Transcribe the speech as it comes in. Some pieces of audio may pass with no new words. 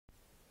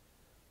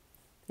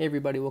Hey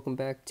everybody, welcome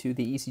back to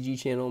the ECG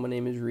channel. My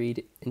name is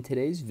Reid. In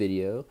today's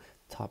video,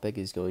 the topic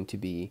is going to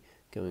be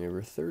going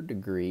over third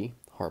degree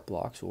heart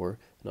blocks, or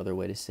another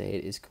way to say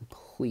it is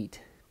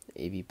complete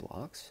AV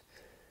blocks.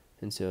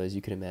 And so as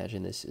you can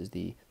imagine, this is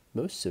the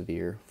most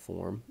severe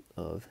form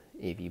of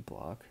AV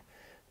block,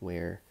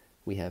 where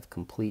we have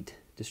complete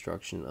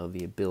destruction of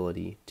the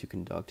ability to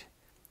conduct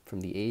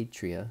from the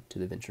atria to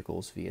the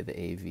ventricles via the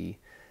AV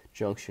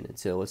junction. And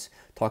so let's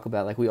talk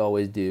about, like we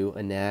always do,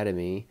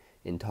 anatomy,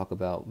 and talk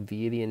about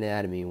via the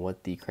anatomy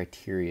what the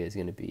criteria is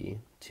going to be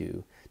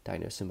to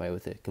diagnose somebody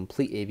with a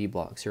complete AV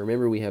block. So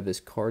remember, we have this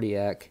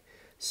cardiac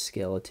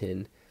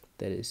skeleton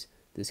that is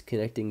this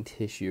connecting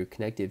tissue,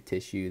 connective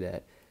tissue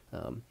that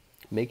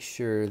makes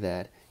sure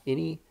that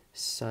any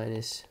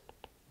sinus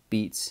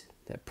beats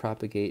that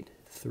propagate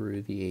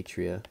through the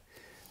atria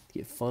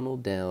get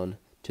funneled down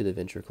to the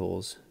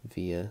ventricles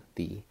via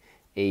the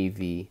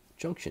AV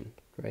junction,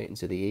 right? And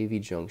so the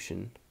AV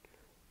junction,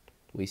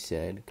 we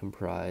said,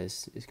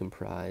 is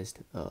comprised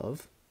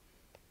of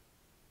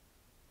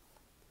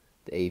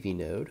the AV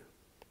node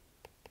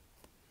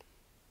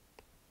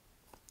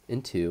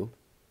and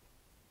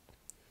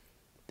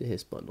the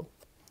His bundle,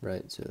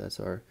 right? So that's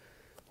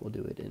we'll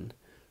do it in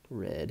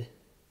red.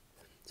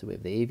 So we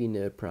have the AV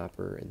node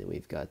proper, and then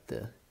we've got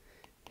the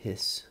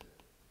His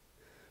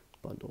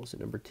bundle. So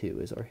number 2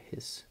 is our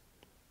His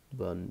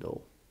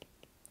bundle.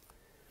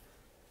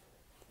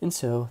 And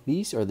so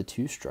these are the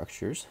two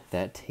structures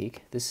that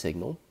take the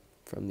signal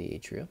from the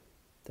atria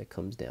that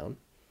comes down,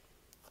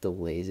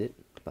 delays it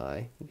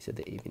by, we said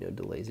the AV node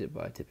delays it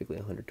by typically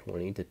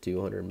 120 to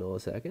 200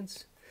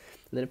 milliseconds,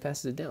 and then it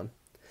passes it down.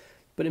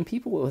 But in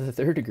people with a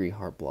third degree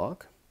heart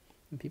block,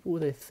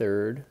 or a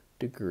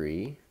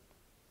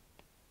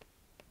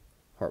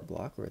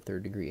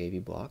third degree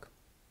AV block,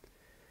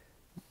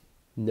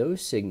 no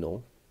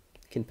signal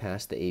can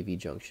pass the AV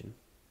junction.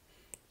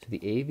 So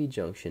the AV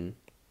junction,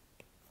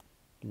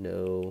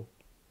 no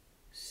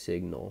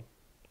signal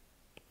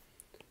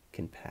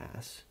can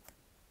pass.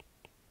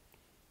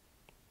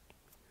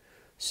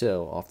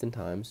 So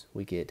oftentimes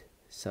we get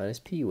sinus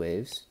P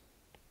waves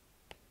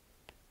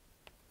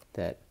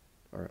that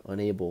are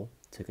unable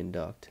to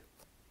conduct,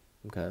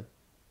 okay?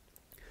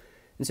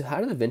 And so how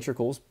do the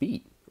ventricles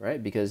beat,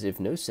 right? Because if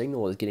no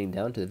signal is getting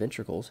down to the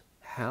ventricles,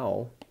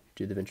 how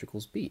do the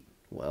ventricles beat?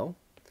 Well,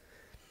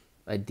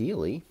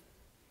 ideally,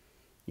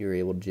 you're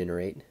able to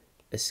generate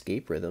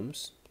escape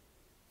rhythms.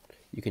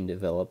 You can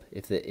develop,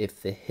 if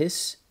the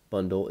His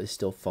bundle is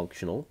still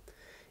functional,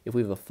 if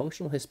we have a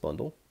functional His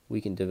bundle,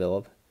 we can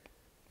develop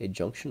a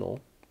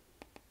junctional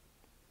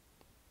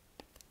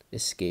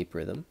escape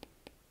rhythm.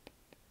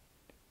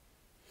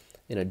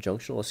 And a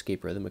junctional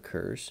escape rhythm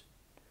occurs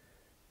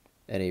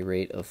at a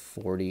rate of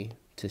 40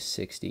 to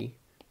 60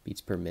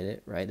 beats per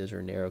minute, right? Those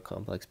are narrow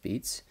complex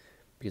beats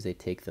because they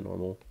take the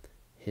normal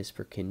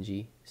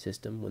His-Purkinje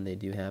system when they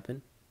do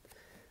happen.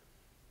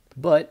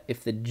 But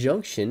if the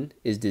junction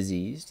is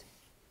diseased,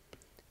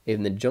 if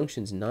the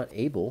junction's not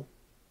able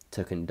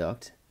to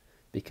conduct,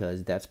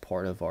 because that's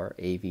part of our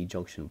AV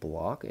junction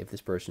block, if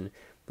this person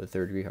with a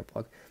third degree heart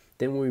block,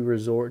 then we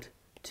resort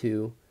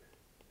to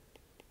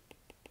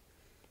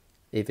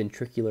a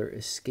ventricular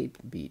escape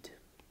beat.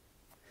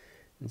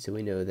 And so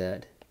we know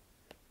that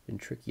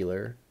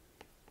ventricular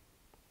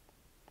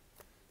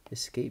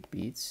escape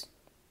beats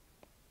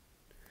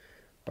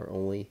are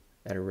only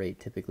at a rate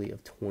typically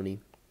of 20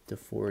 to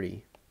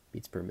 40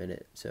 beats per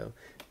minute, so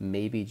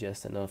maybe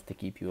just enough to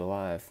keep you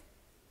alive.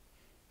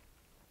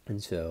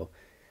 And so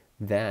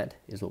that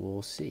is what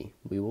we'll see.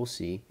 We will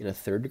see in a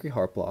third degree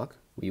heart block,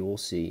 we will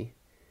see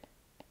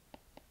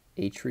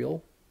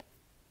atrial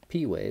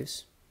P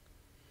waves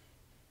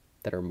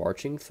that are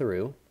marching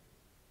through,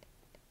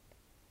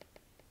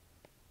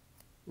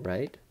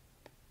 right?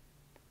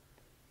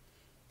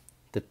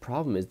 The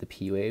problem is the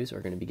P waves are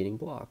going to be getting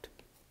blocked.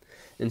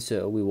 And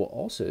so we will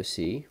also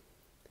see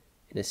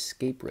an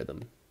escape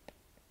rhythm,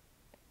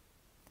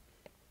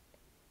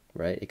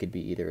 right? It could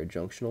be either a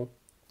junctional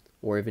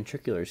or a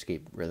ventricular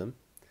escape rhythm,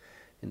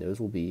 and those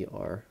will be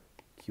our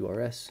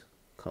QRS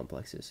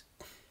complexes.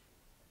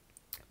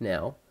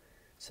 Now,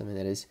 something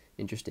that is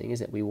interesting is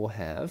that we will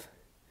have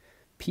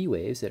P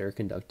waves that are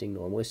conducting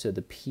normally, so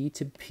the P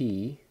to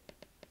P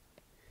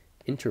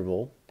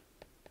interval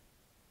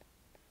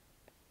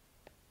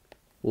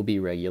will be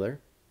regular,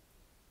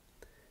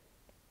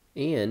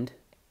 and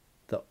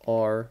the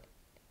R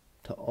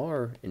to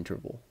R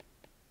interval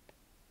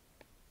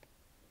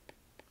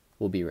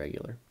will be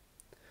regular.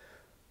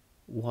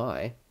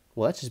 Why?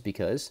 Well, that's just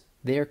because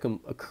they are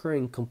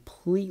occurring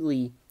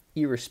completely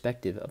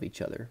irrespective of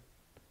each other.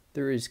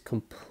 There is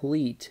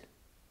complete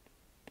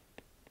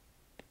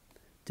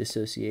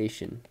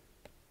dissociation.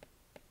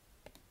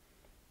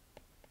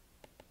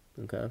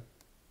 Okay?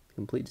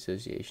 Complete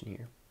dissociation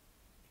here.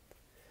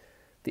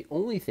 The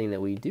only thing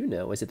that we do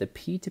know is that the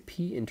P to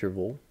P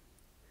interval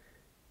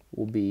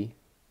will be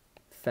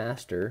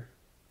faster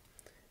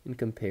and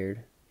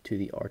compared to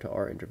the R to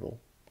R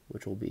interval,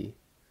 which will be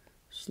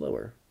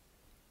slower.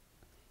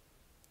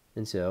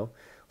 And so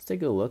Let's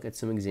take a look at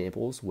some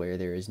examples where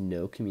there is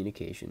no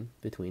communication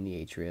between the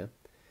atria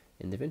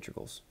and the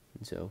ventricles.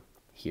 And so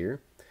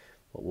here,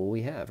 what will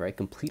we have, right?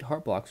 Complete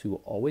heart blocks, we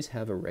will always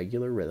have a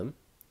regular rhythm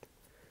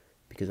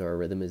because our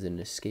rhythm is an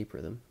escape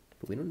rhythm.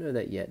 But we don't know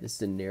that yet. This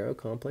is a narrow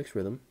complex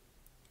rhythm.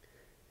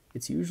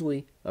 It's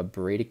usually a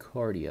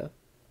bradycardia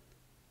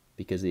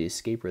because the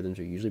escape rhythms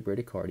are usually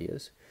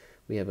bradycardias.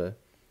 We have a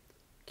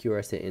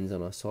QRS that ends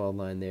on a solid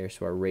line there,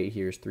 so our rate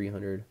here is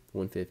 300,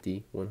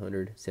 150,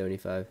 100,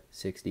 75,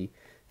 60,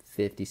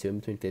 50. So in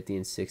between 50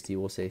 and 60,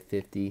 we'll say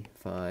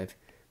 55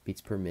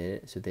 beats per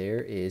minute. So there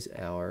is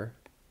our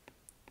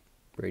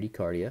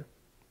bradycardia.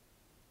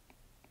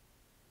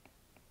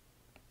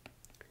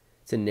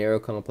 It's a narrow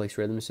complex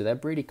rhythm, so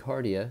that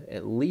bradycardia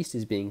at least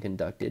is being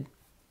conducted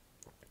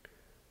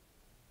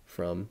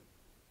from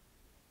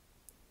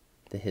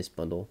the His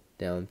bundle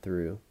down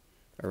through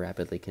a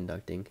rapidly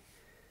conducting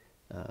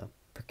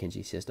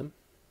Purkinje system.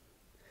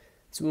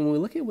 So when we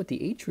look at what the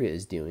atria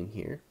is doing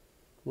here,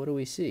 what do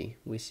we see?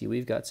 We see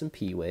we've got some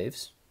P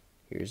waves.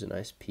 Here's a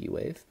nice P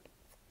wave.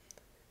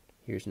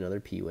 Here's another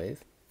P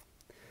wave.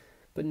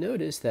 But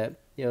notice that,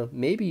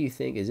 maybe you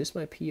think, is this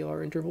my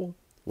PR interval?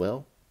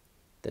 Well,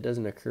 that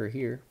doesn't occur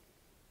here.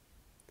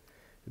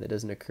 That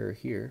doesn't occur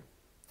here.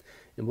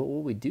 And what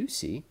we do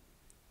see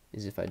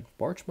is if I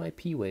march my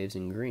P waves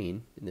in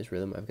green in this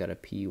rhythm, I've got a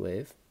P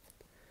wave.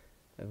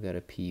 I've got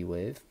a P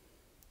wave.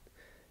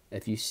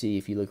 If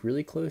you look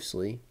really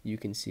closely, you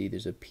can see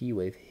there's a P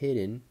wave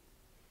hidden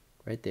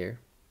right there.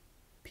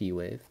 P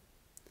wave.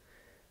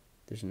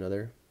 There's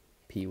another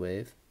P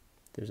wave.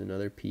 There's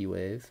another P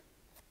wave.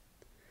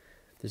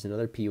 There's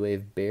another P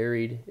wave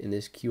buried in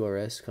this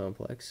QRS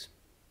complex.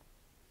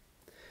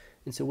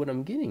 And so what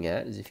I'm getting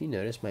at is, if you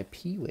notice, my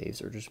P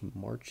waves are just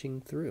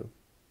marching through.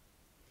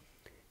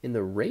 And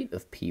the rate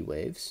of P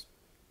waves,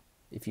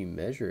 if you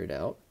measure it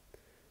out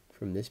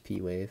from this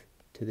P wave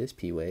to this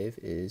P wave,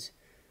 is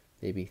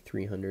maybe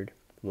 300,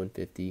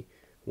 150,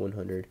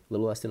 100, a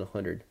little less than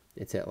 100.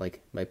 It's at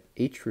like, my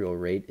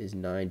atrial rate is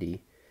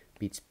 90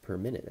 beats per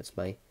minute. That's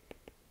my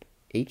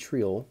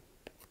atrial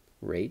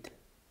rate.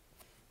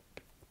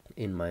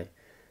 In my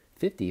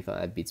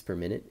 55 beats per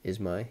minute is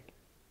my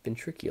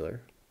ventricular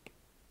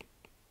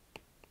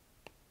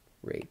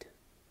rate.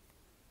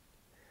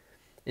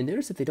 And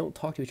notice that they don't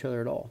talk to each other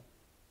at all,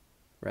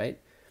 right?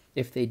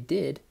 If they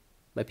did,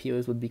 my P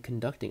waves would be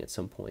conducting at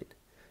some point.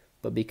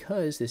 But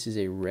because this is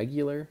a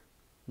regular,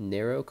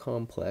 narrow,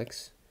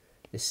 complex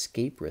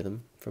escape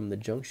rhythm from the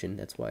junction,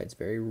 that's why it's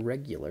very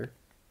regular.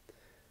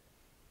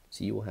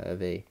 So you will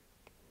have a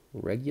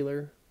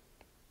regular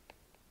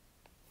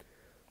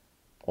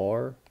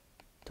R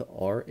to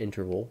R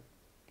interval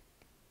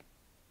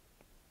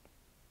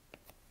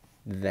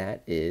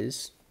that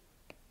is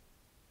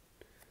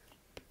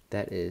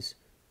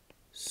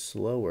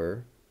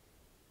slower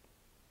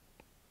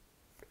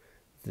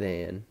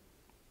than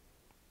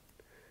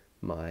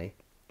my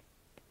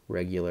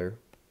regular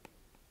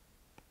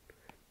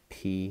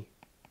P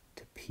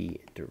to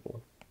P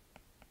interval.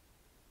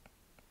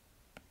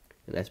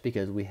 And that's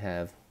because we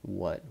have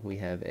what? We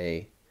have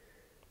a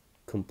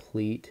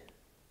complete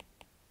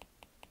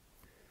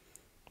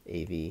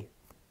AV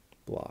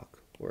block,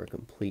 or a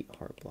complete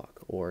heart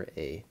block, or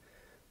a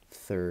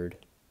third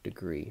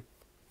degree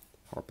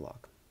heart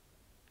block.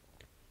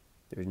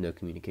 There's no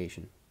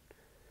communication.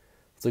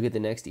 Let's look at the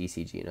next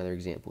ECG, another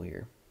example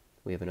here.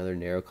 We have another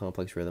narrow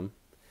complex rhythm.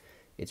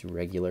 It's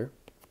regular,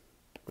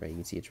 right? You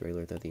can see it's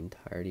regular throughout the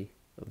entirety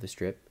of the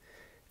strip.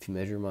 If you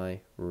measure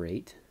my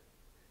rate,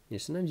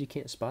 sometimes you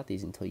can't spot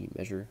these until you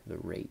measure the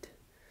rate.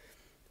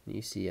 And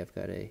you see I've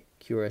got a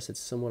QRS that's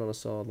somewhat on a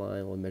solid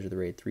line. We'll measure the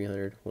rate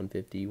 300,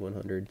 150,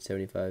 100,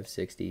 75,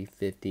 60,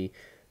 50.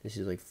 This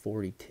is like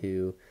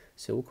 42.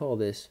 So we'll call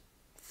this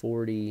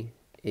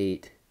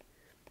 48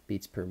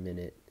 beats per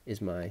minute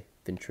is my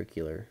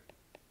ventricular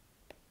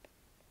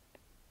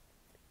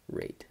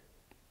rate.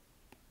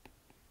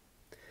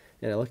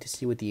 And I look to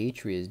see what the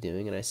atria is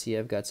doing, and I see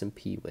I've got some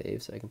P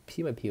waves. I can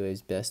see my P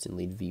waves best in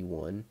lead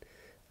V1.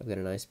 I've got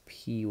a nice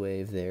P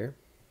wave there.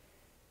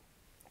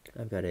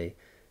 I've got a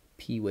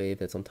P wave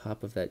that's on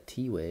top of that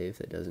T wave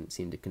that doesn't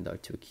seem to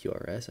conduct to a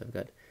QRS. I've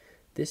got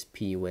this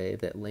P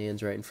wave that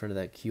lands right in front of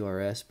that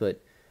QRS,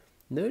 but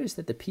notice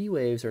that the P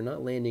waves are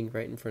not landing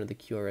right in front of the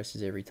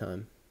QRSs every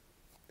time.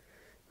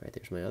 Right,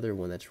 there's my other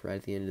one that's right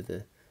at the end of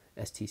the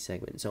ST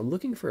segment. So I'm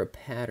looking for a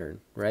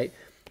pattern, right?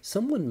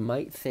 Someone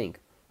might think,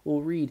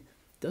 well, Reid,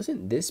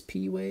 doesn't this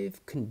P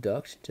wave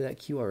conduct to that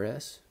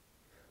QRS?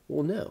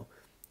 Well, no.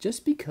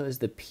 Just because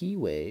the P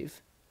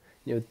wave,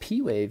 the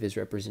P wave is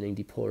representing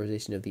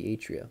depolarization of the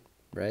atria,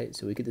 right?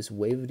 So we get this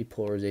wave of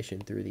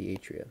depolarization through the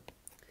atria.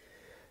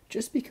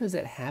 Just because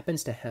that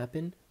happens to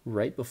happen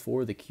right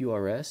before the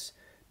QRS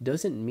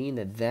doesn't mean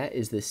that that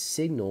is the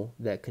signal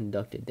that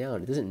conducted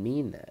down. It doesn't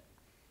mean that.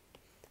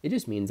 It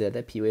just means that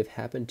that P wave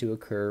happened to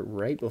occur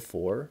right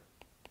before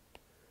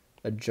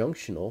a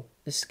junctional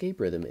escape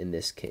rhythm in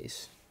this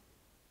case.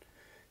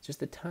 It's just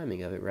the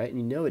timing of it, right?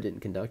 And you know it didn't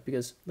conduct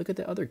because look at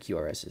the other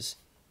QRSs.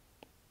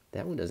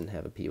 That one doesn't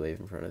have a P wave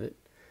in front of it.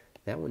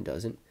 That one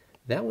doesn't.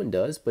 That one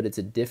does, but it's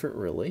a different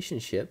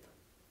relationship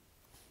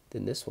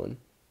than this one.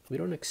 We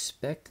don't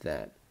expect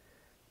that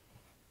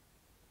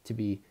to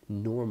be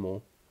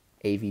normal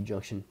AV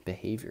junction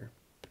behavior.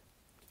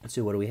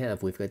 So what do we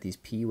have? We've got these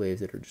P waves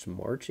that are just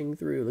marching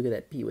through. Look at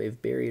that P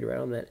wave buried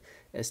around that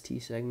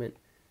ST segment.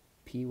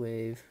 P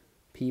wave,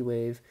 P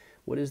wave.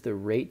 What is the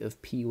rate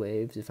of P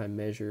waves if I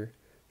measure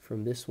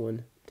from this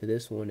one to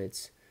this one?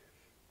 It's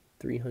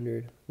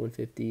 300,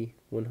 150,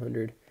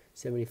 100,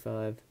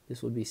 75.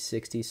 This would be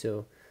 60,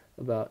 so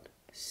about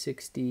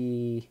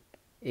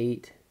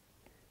 68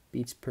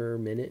 beats per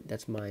minute.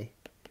 That's my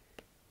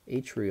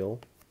atrial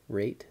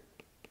rate.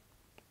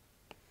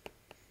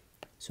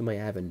 So I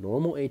have a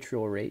normal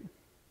atrial rate.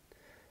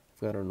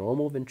 I've got a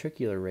normal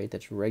ventricular rate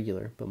that's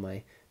regular, but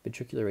my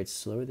ventricular rate's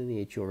slower than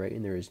the atrial rate,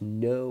 and there is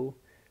no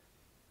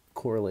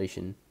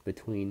correlation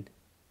between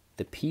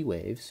the P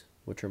waves,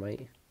 which are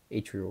my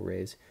atrial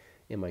waves,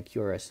 and my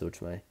QRS,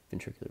 which are my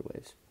ventricular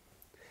waves.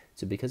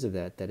 So because of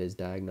that, that is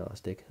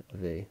diagnostic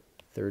of a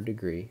third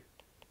degree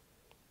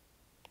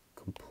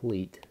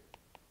complete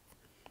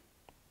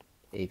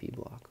AV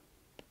block.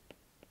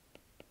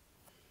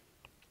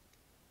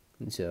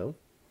 And so,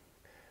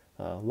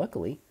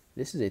 luckily,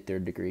 this is a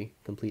third degree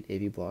complete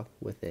AV block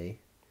with a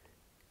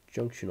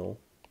junctional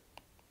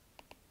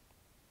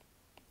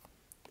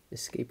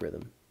escape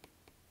rhythm,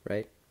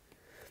 right?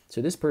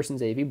 So this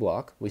person's AV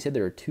block, we said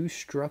there are two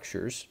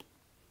structures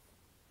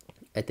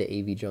at the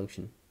AV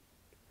junction.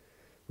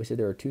 We said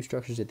there are two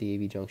structures at the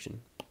AV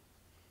junction.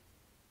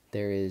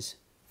 There is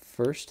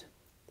first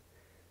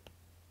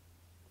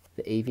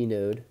the AV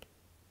node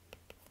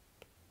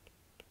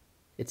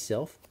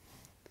itself,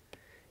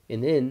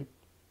 and then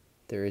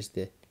there is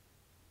the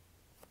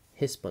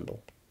His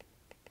bundle.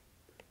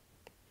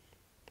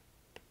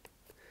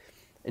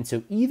 And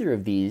so either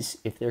of these,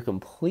 if they're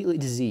completely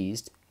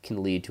diseased,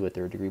 can lead to a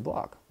third degree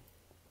block.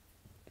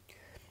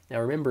 Now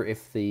remember,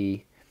 if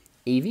the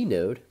AV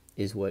node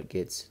is what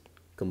gets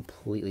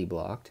completely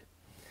blocked,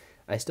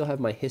 I still have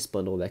my His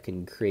bundle that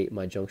can create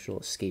my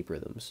junctional escape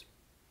rhythms.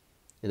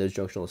 And those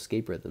junctional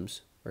escape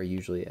rhythms are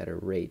usually at a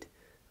rate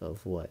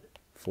of what?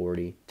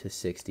 40 to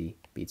 60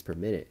 beats per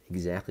minute,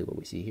 exactly what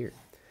we see here.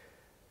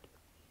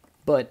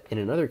 But in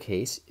another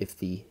case, if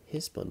the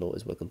His bundle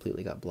is what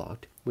completely got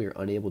blocked, we are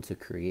unable to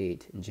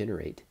create and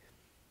generate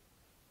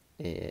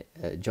a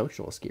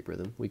junctional escape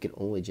rhythm. We can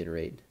only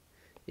generate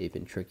a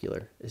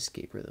ventricular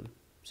escape rhythm.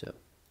 So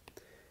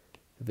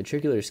a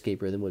ventricular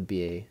escape rhythm would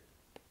be a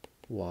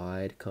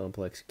wide,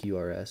 complex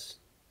QRS,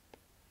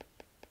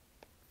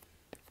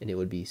 and it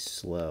would be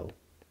slow,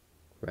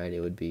 right? It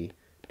would be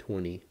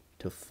 20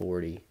 to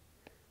 40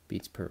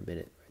 beats per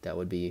minute. That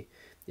would be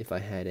if I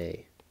had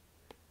a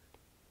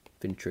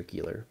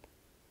ventricular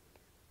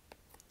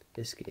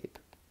escape.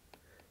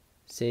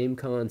 Same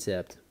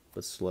concept,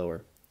 but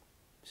slower.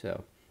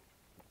 So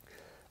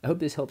I hope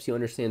this helps you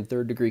understand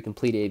third degree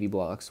complete AV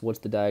blocks. What's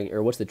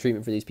the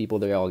treatment for these people?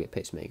 They all get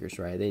pacemakers,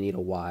 right? They need a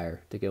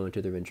wire to go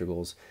into their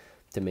ventricles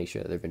to make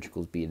sure that their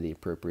ventricles beat the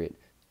appropriate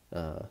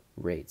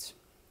rates.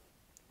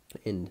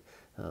 And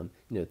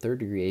third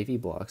degree AV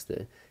blocks,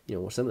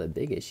 some of the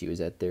big issue is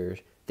that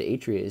the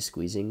atria is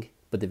squeezing,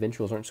 but the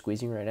ventricles aren't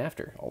squeezing right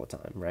after all the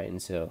time, right?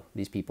 And so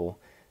these people,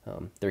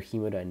 their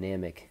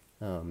hemodynamic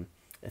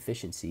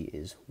efficiency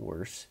is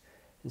worse.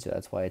 And so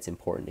that's why it's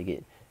important to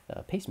get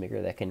a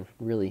pacemaker that can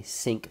really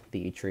sync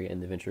the atria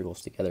and the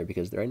ventricles together,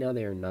 because right now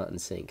they are not in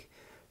sync,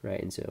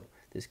 right? And so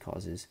this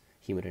causes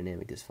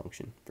hemodynamic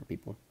dysfunction for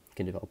people. It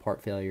can develop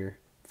heart failure,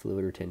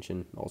 fluid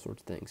retention, all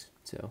sorts of things.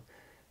 So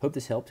hope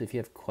this helps. If you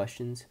have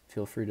questions,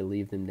 feel free to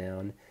leave them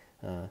down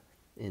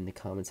in the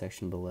comment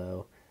section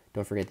below.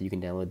 Don't forget that you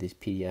can download these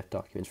PDF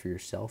documents for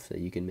yourself so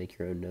that you can make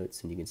your own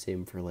notes and you can save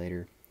them for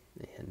later.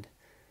 And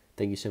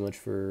thank you so much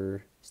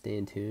for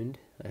staying tuned.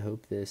 I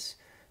hope this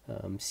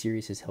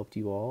series has helped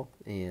you all.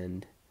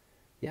 And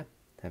yeah,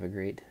 have a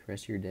great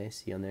rest of your day.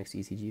 See you on the next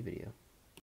ECG video.